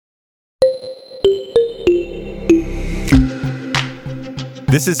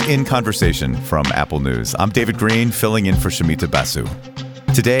This is In Conversation from Apple News. I'm David Green, filling in for Shamita Basu.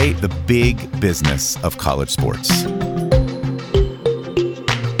 Today, the big business of college sports.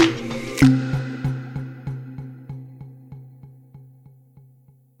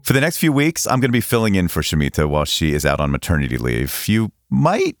 For the next few weeks, I'm going to be filling in for Shamita while she is out on maternity leave. You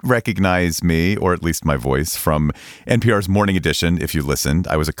might recognize me, or at least my voice, from NPR's Morning Edition if you listened.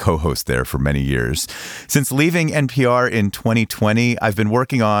 I was a co-host there for many years. Since leaving NPR in 2020, I've been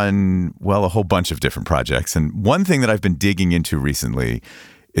working on, a whole bunch of different projects. And one thing that I've been digging into recently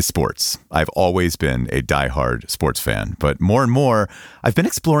is sports. I've always been a diehard sports fan, but more and more, I've been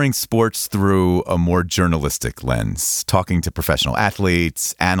exploring sports through a more journalistic lens, talking to professional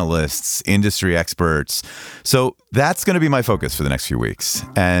athletes, analysts, industry experts. So that's going to be my focus for the next few weeks.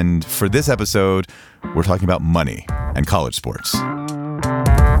 And for this episode, we're talking about money and college sports.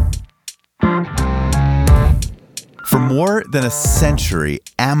 For more than a century,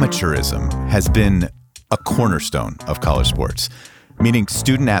 amateurism has been a cornerstone of college sports. Meaning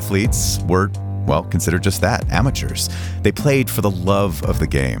student athletes were, considered just that, amateurs. They played for the love of the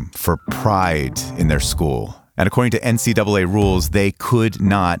game, for pride in their school. And according to NCAA rules, they could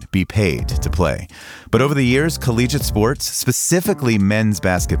not be paid to play. But over the years, collegiate sports, specifically men's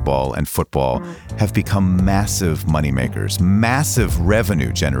basketball and football, have become massive moneymakers, massive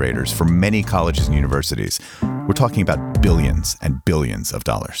revenue generators for many colleges and universities. We're talking about billions and billions of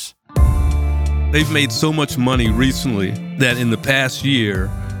dollars. They've made so much money recently that in the past year,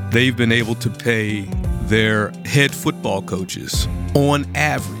 they've been able to pay their head football coaches, on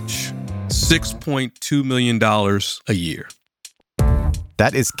average, $6.2 million a year.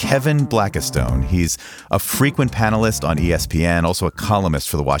 That is Kevin Blackistone. He's a frequent panelist on ESPN, also a columnist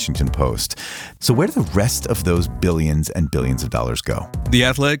for the Washington Post. So where do the rest of those billions and billions of dollars go? The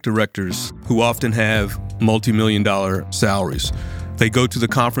athletic directors, who often have multi-million-dollar salaries, they go to the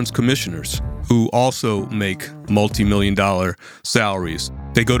conference commissioners, who also make multi-million-dollar salaries.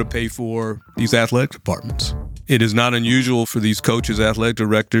 They go to pay for these athletic departments. It is not unusual for these coaches, athletic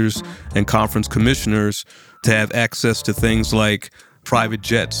directors, and conference commissioners to have access to things like private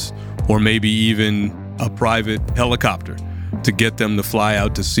jets or maybe even a private helicopter to get them to fly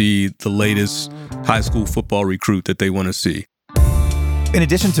out to see the latest high school football recruit that they want to see. In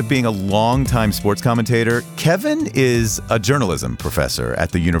addition to being a longtime sports commentator, Kevin is a journalism professor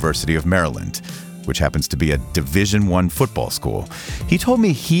at the University of Maryland, which happens to be a Division I football school. He told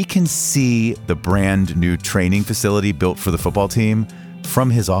me he can see the brand new training facility built for the football team from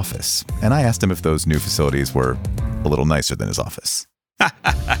his office. And I asked him if those new facilities were a little nicer than his office.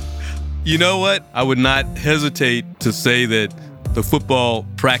 You know what? I would not hesitate to say that the football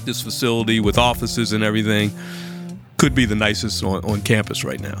practice facility with offices and everything could be the nicest on campus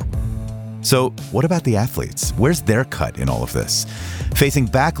right now. So what about the athletes? Where's their cut in all of this? Facing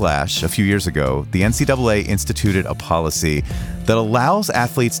backlash a few years ago, the NCAA instituted a policy that allows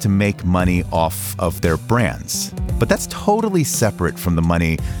athletes to make money off of their brands. But that's totally separate from the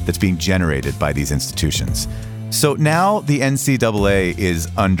money that's being generated by these institutions. So now the NCAA is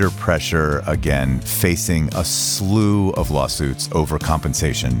under pressure again, facing a slew of lawsuits over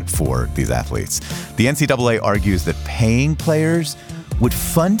compensation for these athletes. The NCAA argues that paying players would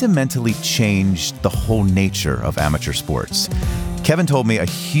fundamentally change the whole nature of amateur sports. Kevin told me a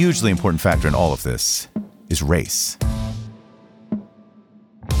hugely important factor in all of this is race.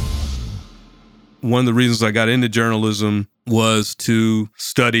 One of the reasons I got into journalism was to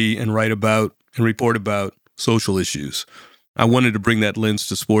study and write about and report about social issues. I wanted to bring that lens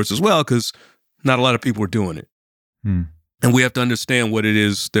to sports as well because not a lot of people are doing it. And we have to understand what it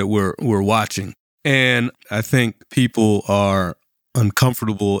is that we're watching. And I think people are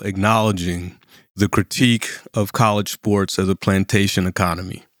uncomfortable acknowledging the critique of college sports as a plantation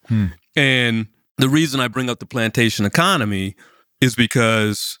economy. And the reason I bring up the plantation economy is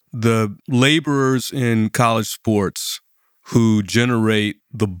because the laborers in college sports who generate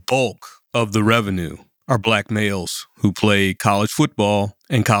the bulk of the revenue are black males who play college football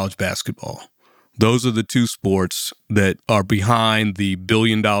and college basketball. Those are the two sports that are behind the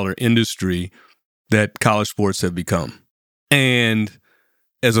billion-dollar industry that college sports have become. And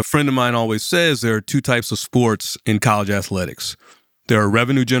as a friend of mine always says, there are two types of sports in college athletics. There are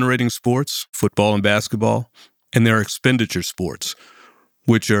revenue-generating sports, football and basketball, and there are expenditure sports,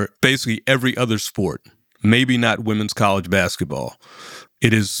 which are basically every other sport, maybe not women's college basketball.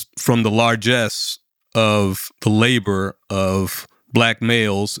 It is from the largesse of the labor of black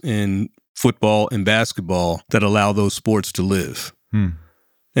males in football and basketball that allow those sports to live.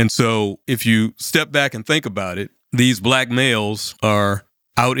 And so if you step back and think about it, these black males are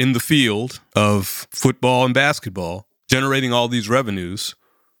out in the field of football and basketball, generating all these revenues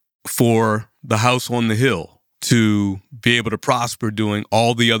for the house on the hill to be able to prosper doing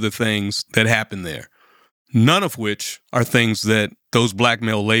all the other things that happen there, none of which are things that those black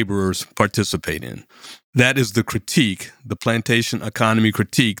male laborers participate in. That is the critique, the plantation economy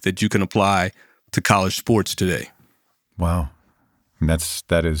critique that you can apply to college sports today. Wow. And that's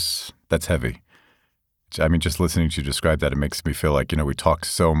heavy. I mean, just listening to you describe that, it makes me feel like, we talk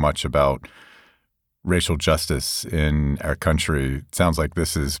so much about racial justice in our country. It sounds like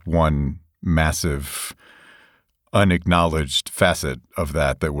this is one massive, unacknowledged facet of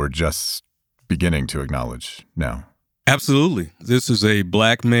that we're just beginning to acknowledge now. Absolutely. This is a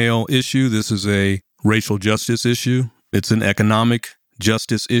black male issue. This is a racial justice issue. It's an economic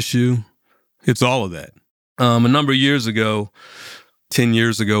justice issue. It's all of that. A number of years ago, 10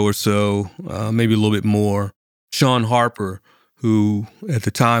 years ago or so, maybe a little bit more, Sean Harper, who at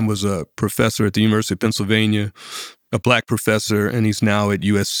the time was a professor at the University of Pennsylvania, a black professor, and he's now at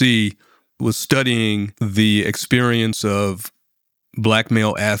USC, was studying the experience of black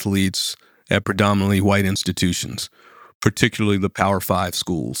male athletes at predominantly white institutions, particularly the Power Five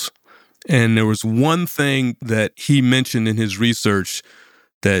schools. And there was one thing that he mentioned in his research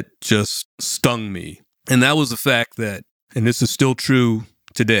that just stung me. And that was the fact that, and this is still true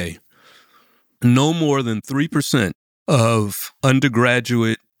today, no more than 3% of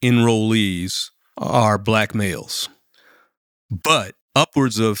undergraduate enrollees are black males. But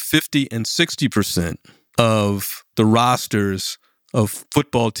upwards of 50 and 60% of the rosters of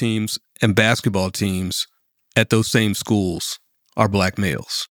football teams and basketball teams at those same schools are black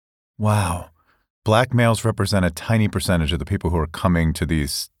males. Wow. Black males represent a tiny percentage of the people who are coming to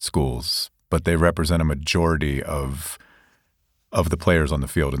these schools, but they represent a majority of the players on the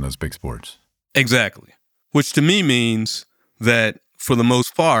field in those big sports. Exactly. Which to me means that for the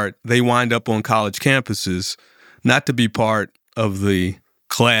most part, they wind up on college campuses not to be part of the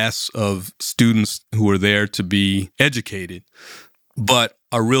class of students who are there to be educated, but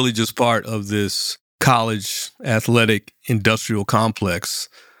are really just part of this college athletic industrial complex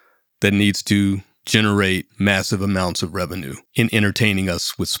that needs to generate massive amounts of revenue in entertaining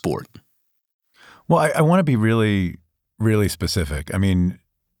us with sport. Well, I want to be really, really specific. I mean,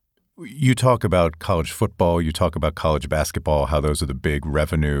 you talk about college football, you talk about college basketball, how those are the big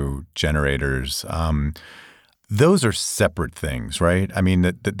revenue generators. Those are separate things, right? I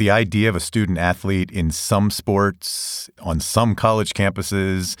mean, the idea of a student athlete in some sports, on some college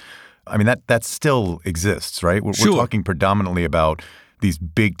campuses, I mean, that still exists, right? We're talking predominantly about these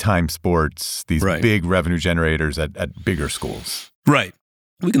big-time sports, these big revenue generators at bigger schools. Right.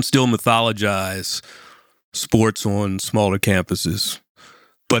 We can still mythologize sports on smaller campuses,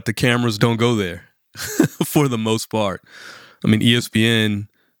 but the cameras don't go there for the most part. I mean, ESPN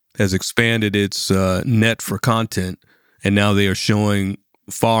has expanded its net for content, and now they are showing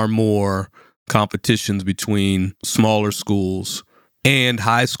far more competitions between smaller schools and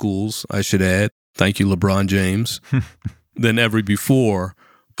high schools, I should add. Thank you, LeBron James, than ever before.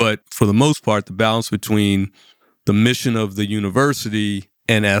 But for the most part, the balance between the mission of the university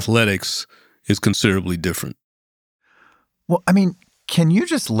and athletics is considerably different. Well, I mean, can you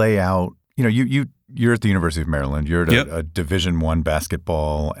just lay out, you're at the University of Maryland. You're at a Division I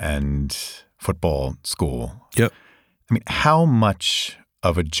basketball and football school. Yep. I mean, how much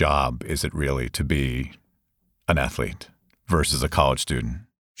of a job is it really to be an athlete versus a college student?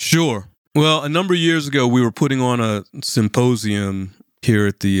 Sure. Well, a number of years ago, we were putting on a symposium here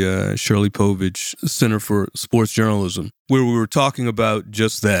at the Shirley Povich Center for Sports Journalism, where we were talking about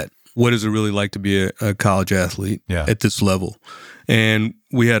just that. What is it really like to be a college athlete at this level? And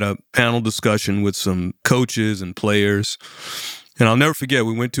we had a panel discussion with some coaches and players. And I'll never forget,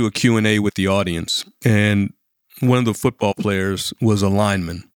 we went to a Q&A with the audience. And one of the football players was a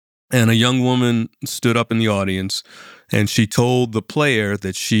lineman. And a young woman stood up in the audience, and she told the player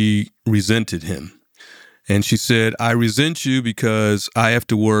that she resented him. And she said, "I resent you because I have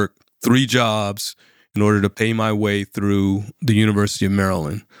to work 3 jobs in order to pay my way through the University of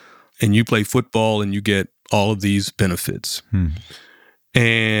Maryland. And you play football and you get all of these benefits."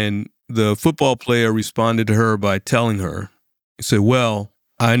 And the football player responded to her by telling her, he said, "Well,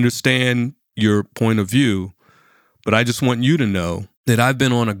 I understand your point of view, but I just want you to know that I've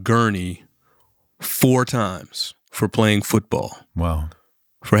been on a gurney 4 times for playing football." Wow.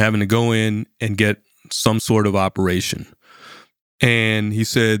 For having to go in and get some sort of operation. And he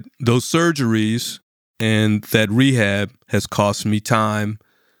said, those surgeries and that rehab has cost me time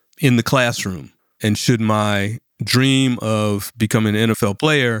in the classroom. And should my dream of becoming an NFL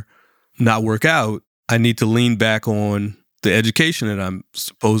player not work out, I need to lean back on the education that I'm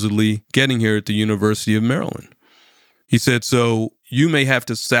supposedly getting here at the University of Maryland. He said, so you may have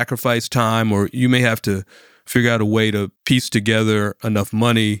to sacrifice time, or you may have to figure out a way to piece together enough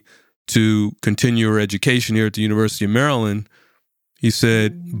money to continue your education here at the University of Maryland. He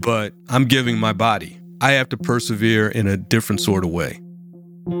said, but I'm giving my body. I have to persevere in a different sort of way.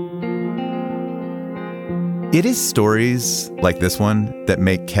 It is stories like this one that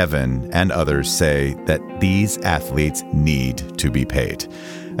make Kevin and others say that these athletes need to be paid.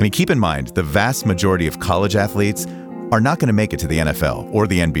 I mean, keep in mind, the vast majority of college athletes are not going to make it to the NFL or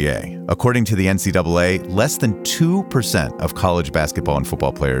the NBA. According to the NCAA, less than 2% of college basketball and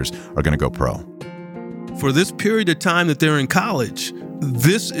football players are going to go pro. For this period of time that they're in college,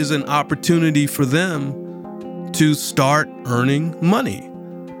 this is an opportunity for them to start earning money.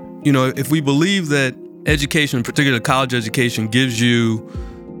 You know, if we believe that education, in particular college education, gives you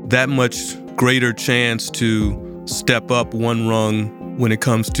that much greater chance to step up one rung when it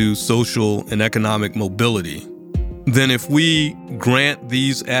comes to social and economic mobility, then if we grant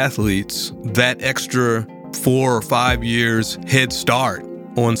these athletes that extra 4 or 5 years head start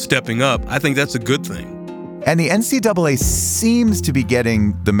on stepping up, I think that's a good thing. And the NCAA seems to be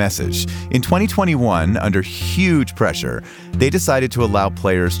getting the message. In 2021, under huge pressure, they decided to allow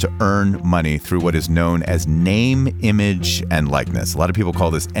players to earn money through what is known as name, image, and likeness. A lot of people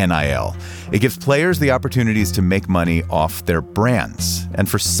call this NIL. It gives players the opportunities to make money off their brands. And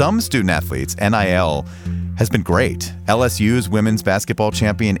for some student athletes, NIL has been great. LSU's women's basketball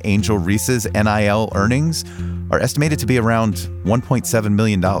champion Angel Reese's NIL earnings are estimated to be around $1.7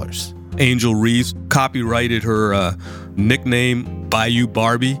 million. Angel Reese copyrighted her nickname Bayou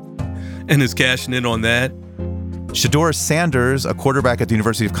Barbie and is cashing in on that. Shedeur Sanders, a quarterback at the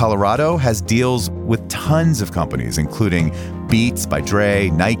University of Colorado, has deals with tons of companies, including Beats by Dre,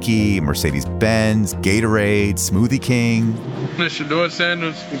 Nike, Mercedes-Benz, Gatorade, Smoothie King. This is Shedeur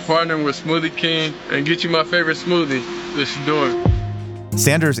Sanders. We're partnering with Smoothie King and get you my favorite smoothie, the Shedeur.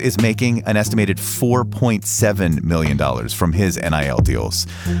 Sanders is making an estimated $4.7 million from his NIL deals.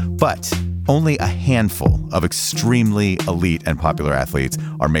 But only a handful of extremely elite and popular athletes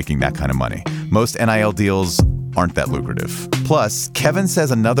are making that kind of money. Most NIL deals aren't that lucrative. Plus, Kevin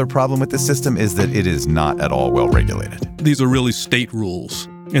says another problem with the system is that it is not at all well regulated. These are really state rules,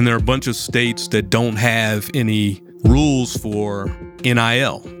 and there are a bunch of states that don't have any rules for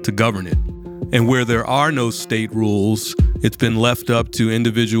NIL to govern it. And where there are no state rules, it's been left up to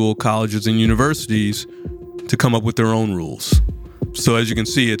individual colleges and universities to come up with their own rules. So as you can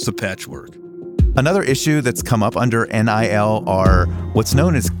see, it's a patchwork. Another issue that's come up under NIL are what's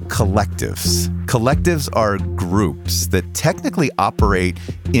known as collectives. Collectives are groups that technically operate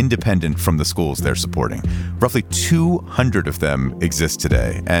independent from the schools they're supporting. Roughly 200 of them exist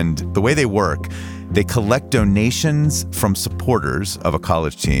today. And the way they work, they collect donations from supporters of a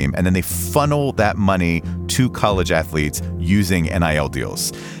college team, and then they funnel that money to college athletes using NIL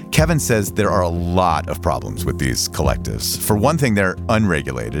deals. Kevin says there are a lot of problems with these collectives. For one thing, they're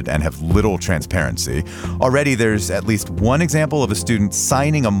unregulated and have little transparency. Already, there's at least one example of a student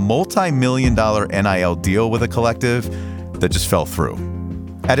signing a multi-million-dollar NIL deal with a collective that just fell through.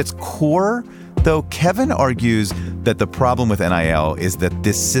 At its core, though, Kevin argues that the problem with NIL is that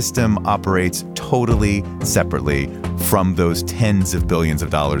this system operates totally separately from those tens of billions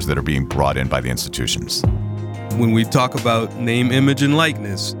of dollars that are being brought in by the institutions. When we talk about name, image, and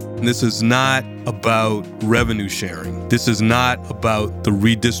likeness, this is not about revenue sharing. This is not about the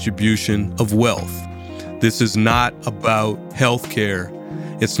redistribution of wealth. This is not about healthcare.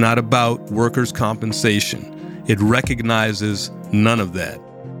 It's not about workers' compensation. It recognizes none of that.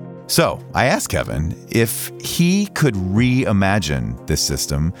 So I asked Kevin if he could reimagine this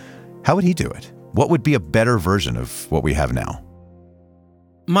system, how would he do it? What would be a better version of what we have now?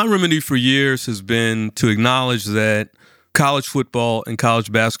 My remedy for years has been to acknowledge that college football and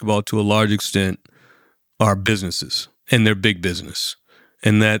college basketball, to a large extent, are businesses, and they're big business,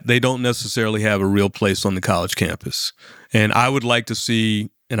 and that they don't necessarily have a real place on the college campus. And I would like to see,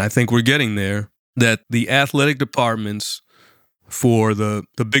 and I think we're getting there, that the athletic departments for the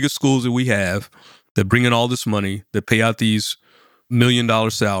biggest schools that we have that bring in all this money, that pay out these million-dollar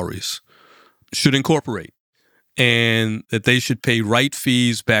salaries, should incorporate, and that they should pay right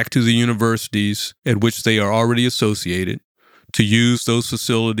fees back to the universities at which they are already associated to use those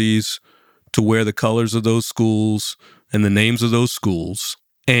facilities to wear the colors of those schools and the names of those schools,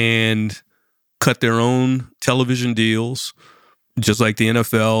 and cut their own television deals, just like the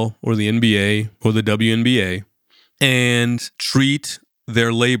NFL or the NBA or the WNBA, and treat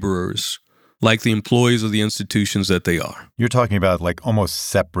their laborers like the employees of the institutions that they are. You're talking about like almost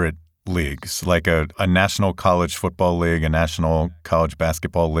separate leagues, like a national college football league, a national college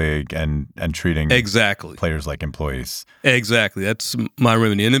basketball league, and treating players like employees. Exactly. That's my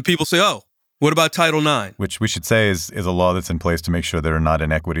remedy. And then people say, oh, what about Title IX? Which we should say is a law that's in place to make sure there are not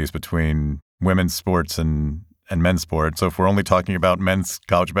inequities between women's sports and men's sports. So if we're only talking about men's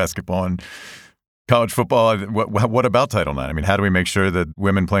college basketball and college football, what about Title IX? I mean, how do we make sure that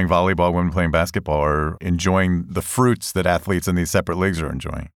women playing volleyball, women playing basketball are enjoying the fruits that athletes in these separate leagues are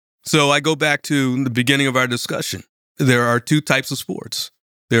enjoying? So I go back to the beginning of our discussion. There are two types of sports.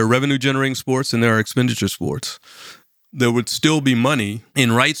 There are revenue-generating sports and there are expenditure sports. There would still be money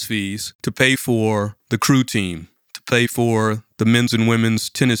in rights fees to pay for the crew team, to pay for the men's and women's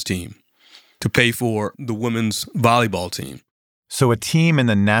tennis team, to pay for the women's volleyball team. So a team in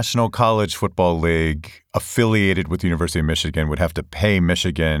the National College Football League affiliated with the University of Michigan would have to pay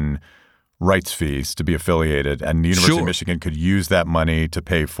Michigan rights fees to be affiliated, and the University of Michigan could use that money to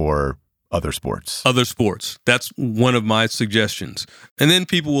pay for other sports. Other sports. That's one of my suggestions. And then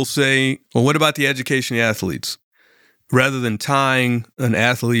people will say, well, what about the education of athletes? Rather than tying an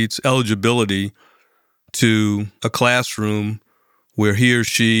athlete's eligibility to a classroom where he or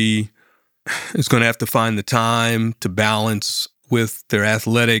she is going to have to find the time to balance with their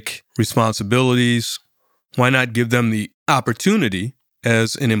athletic responsibilities, why not give them the opportunity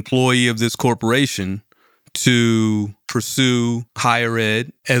as an employee of this corporation to pursue higher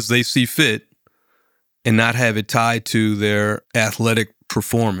ed as they see fit and not have it tied to their athletic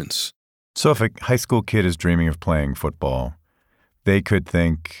performance? So if a high school kid is dreaming of playing football, they could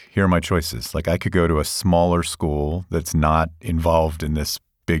think, here are my choices. Like, I could go to a smaller school that's not involved in this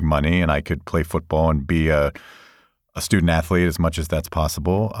big money, and I could play football and be a student athlete as much as that's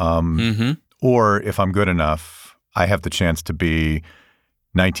possible. Or if I'm good enough, I have the chance to be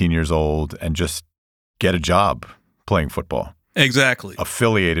 19 years old and just get a job playing football. Exactly.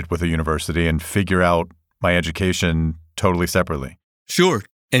 Affiliated with a university and figure out my education totally separately. Sure.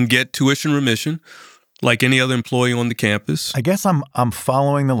 And get tuition remission like any other employee on the campus. I guess I'm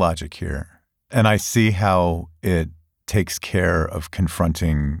following the logic here, and I see how it takes care of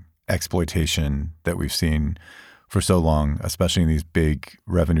confronting exploitation that we've seen for so long, especially in these big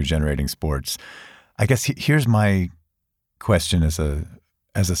revenue-generating sports. I guess here's my question as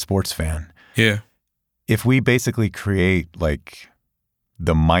a sports fan. Yeah. If we basically create like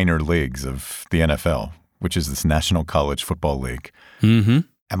the minor leagues of the NFL, which is this National College Football League, am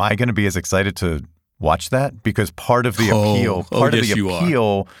I going to be as excited to watch that? Because part of the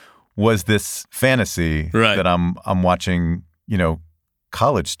appeal was this fantasy that I'm watching,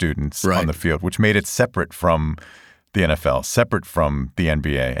 college students on the field, which made it separate from the NFL, separate from the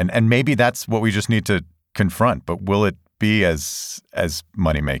NBA. And maybe that's what we just need to confront, but will it be as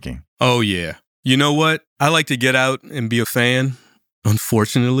money-making? Oh, yeah. You know what? I like to get out and be a fan,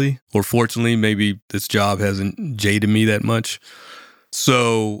 unfortunately. Or fortunately, maybe this job hasn't jaded me that much.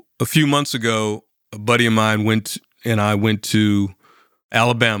 So a few months ago, a buddy of mine went to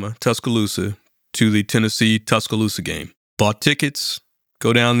Alabama, Tuscaloosa, to the Tennessee-Tuscaloosa game. Bought tickets,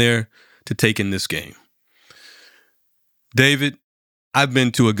 go down there to take in this game. David, I've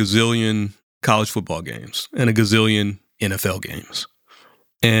been to a gazillion college football games and a gazillion NFL games.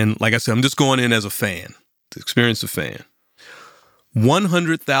 And like I said, I'm just going in as a fan, to experience a fan.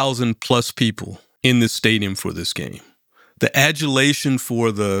 100,000 plus people in this stadium for this game. The adulation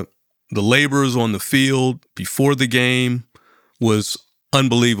for the laborers on the field before the game was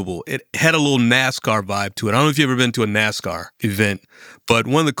unbelievable. It had a little NASCAR vibe to it. I don't know if you've ever been to a NASCAR event, but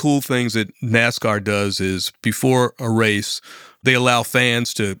one of the cool things that NASCAR does is before a race, they allow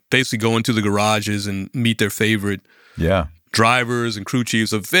fans to basically go into the garages and meet their favorite drivers and crew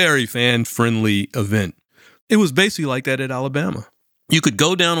chiefs. A very fan-friendly event. It was basically like that at Alabama. You could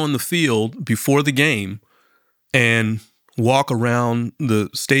go down on the field before the game and walk around the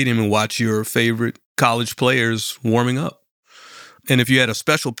stadium and watch your favorite college players warming up. And if you had a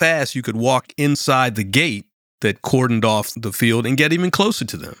special pass, you could walk inside the gate that cordoned off the field and get even closer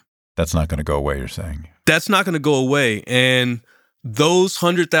to them. That's not going to go away, you're saying? That's not going to go away. And those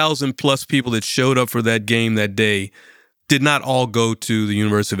 100,000 plus people that showed up for that game that day did not all go to the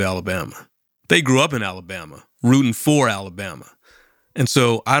University of Alabama. They grew up in Alabama, rooting for Alabama. And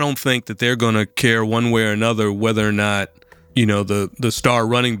so I don't think that they're going to care one way or another whether or not, the star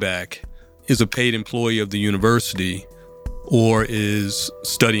running back is a paid employee of the university or is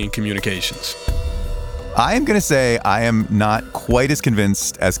studying communications. I am going to say I am not quite as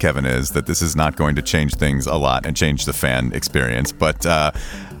convinced as Kevin is that this is not going to change things a lot and change the fan experience. But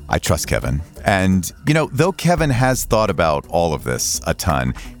I trust Kevin. And, though Kevin has thought about all of this a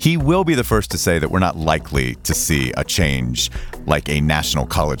ton, he will be the first to say that we're not likely to see a change like a national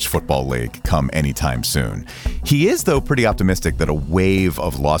college football league come anytime soon. He is, though, pretty optimistic that a wave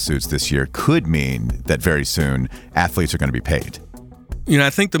of lawsuits this year could mean that very soon athletes are going to be paid. I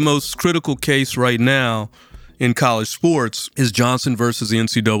think the most critical case right now in college sports is Johnson versus the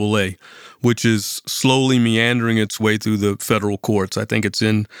NCAA, which is slowly meandering its way through the federal courts. I think it's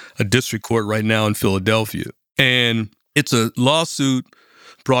in a district court right now in Philadelphia. And it's a lawsuit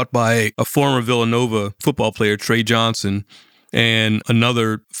brought by a former Villanova football player, Trey Johnson, and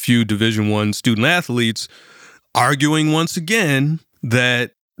another few Division I student athletes arguing once again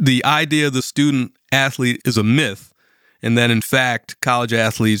that the idea of the student athlete is a myth and that, in fact, college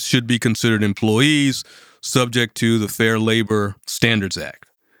athletes should be considered employees subject to the Fair Labor Standards Act.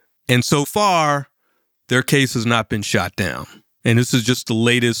 And so far, their case has not been shot down. And this is just the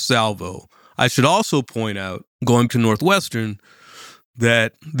latest salvo. I should also point out, going to Northwestern,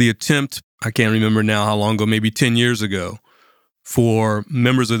 that the attempt, I can't remember now how long ago, maybe 10 years ago, for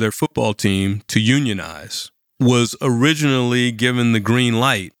members of their football team to unionize was originally given the green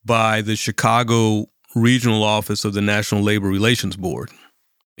light by the Chicago regional office of the National Labor Relations Board.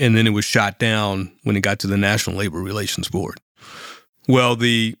 And then it was shot down when it got to the National Labor Relations Board. Well,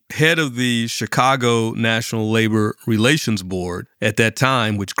 the head of the Chicago National Labor Relations Board at that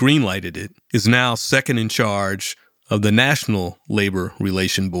time, which greenlighted it, is now second in charge of the National Labor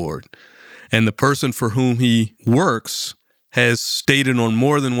Relations Board. And the person for whom he works has stated on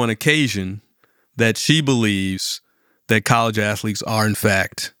more than one occasion that she believes that college athletes are, in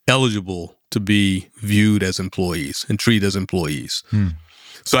fact, eligible to be viewed as employees and treated as employees.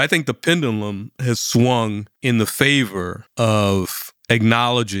 So I think the pendulum has swung in the favor of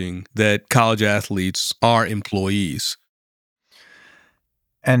acknowledging that college athletes are employees.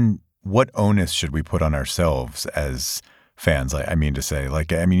 And what onus should we put on ourselves as fans? I mean to say,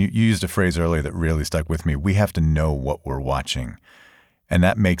 you used a phrase earlier that really stuck with me. We have to know what we're watching. And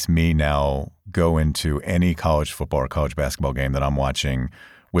that makes me now go into any college football or college basketball game that I'm watching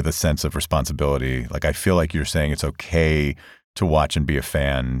with a sense of responsibility. I feel like you're saying it's okay to watch and be a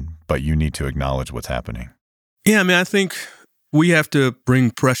fan, but you need to acknowledge what's happening. Yeah, I think we have to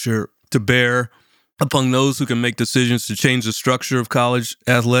bring pressure to bear upon those who can make decisions to change the structure of college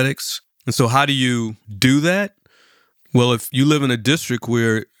athletics. And so how do you do that? Well, if you live in a district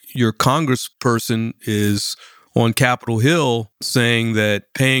where your congressperson is on Capitol Hill saying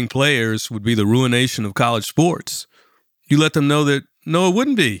that paying players would be the ruination of college sports, you let them know that, no, it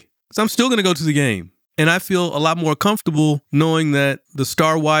wouldn't be, because I'm still going to go to the game. And I feel a lot more comfortable knowing that the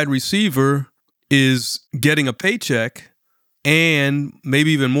star wide receiver is getting a paycheck and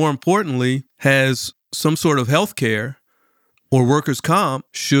maybe even more importantly, has some sort of health care or workers' comp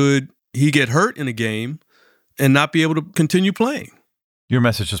should he get hurt in a game and not be able to continue playing. Your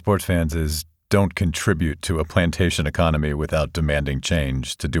message to sports fans is don't contribute to a plantation economy without demanding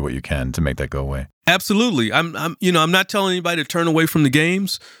change to do what you can to make that go away. Absolutely. I'm not telling anybody to turn away from the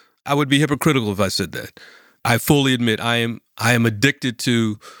games. I would be hypocritical if I said that. I fully admit I am addicted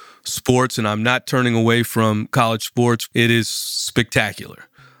to sports and I'm not turning away from college sports. It is spectacular,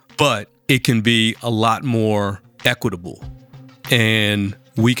 but it can be a lot more equitable and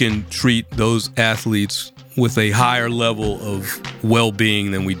we can treat those athletes with a higher level of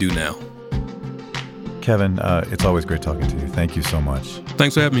well-being than we do now. Kevin, it's always great talking to you. Thank you so much.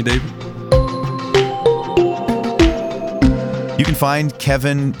 Thanks for having me, David. You can find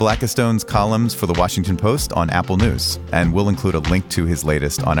Kevin Blackistone's columns for The Washington Post on Apple News, and we'll include a link to his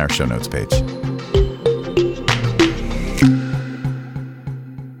latest on our show notes page.